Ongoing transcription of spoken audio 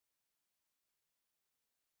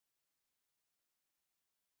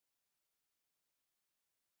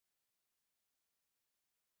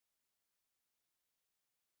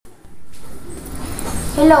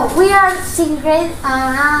Hello, we are 6th grade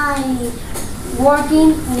and I'm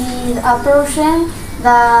working with a project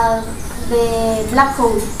that the black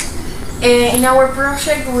hole. In our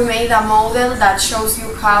project we made a model that shows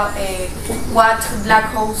you how what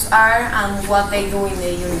black holes are and what they do in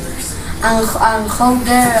the universe. And how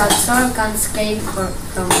their absorb can escape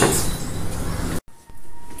from it.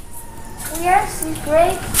 We are 6th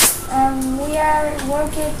grade and we are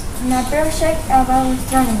working on a project about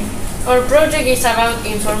astronomy. Our project is about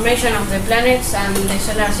information of the planets and the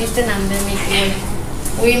solar system and the Milky Way.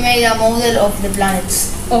 We made a model of the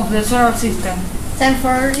planets Of the solar system. Thanks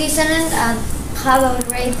for listening and have a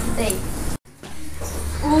great day.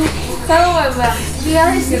 Hello everyone, we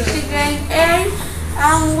are 6th grade A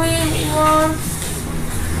and we work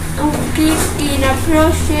in a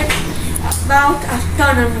project about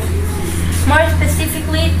astronomy. More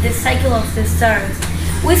specifically, the cycle of the stars.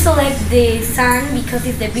 We select the Sun because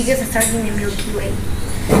it's the biggest star in the Milky Way.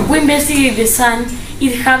 We investigate the Sun.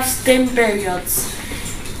 It has 10 periods.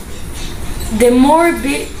 The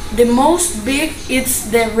most big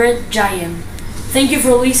is the red giant. Thank you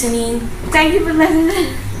for listening. Thank you for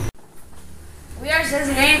listening. We are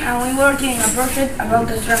 6th grade and we work in a project about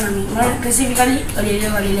astronomy, more specifically Galileo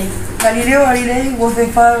Galilei. Galileo Galilei was the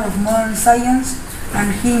father of modern science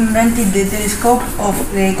and he invented the telescope of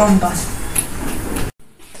the compass.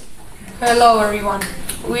 Hello everyone,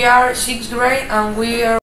 we are 6th grade and we are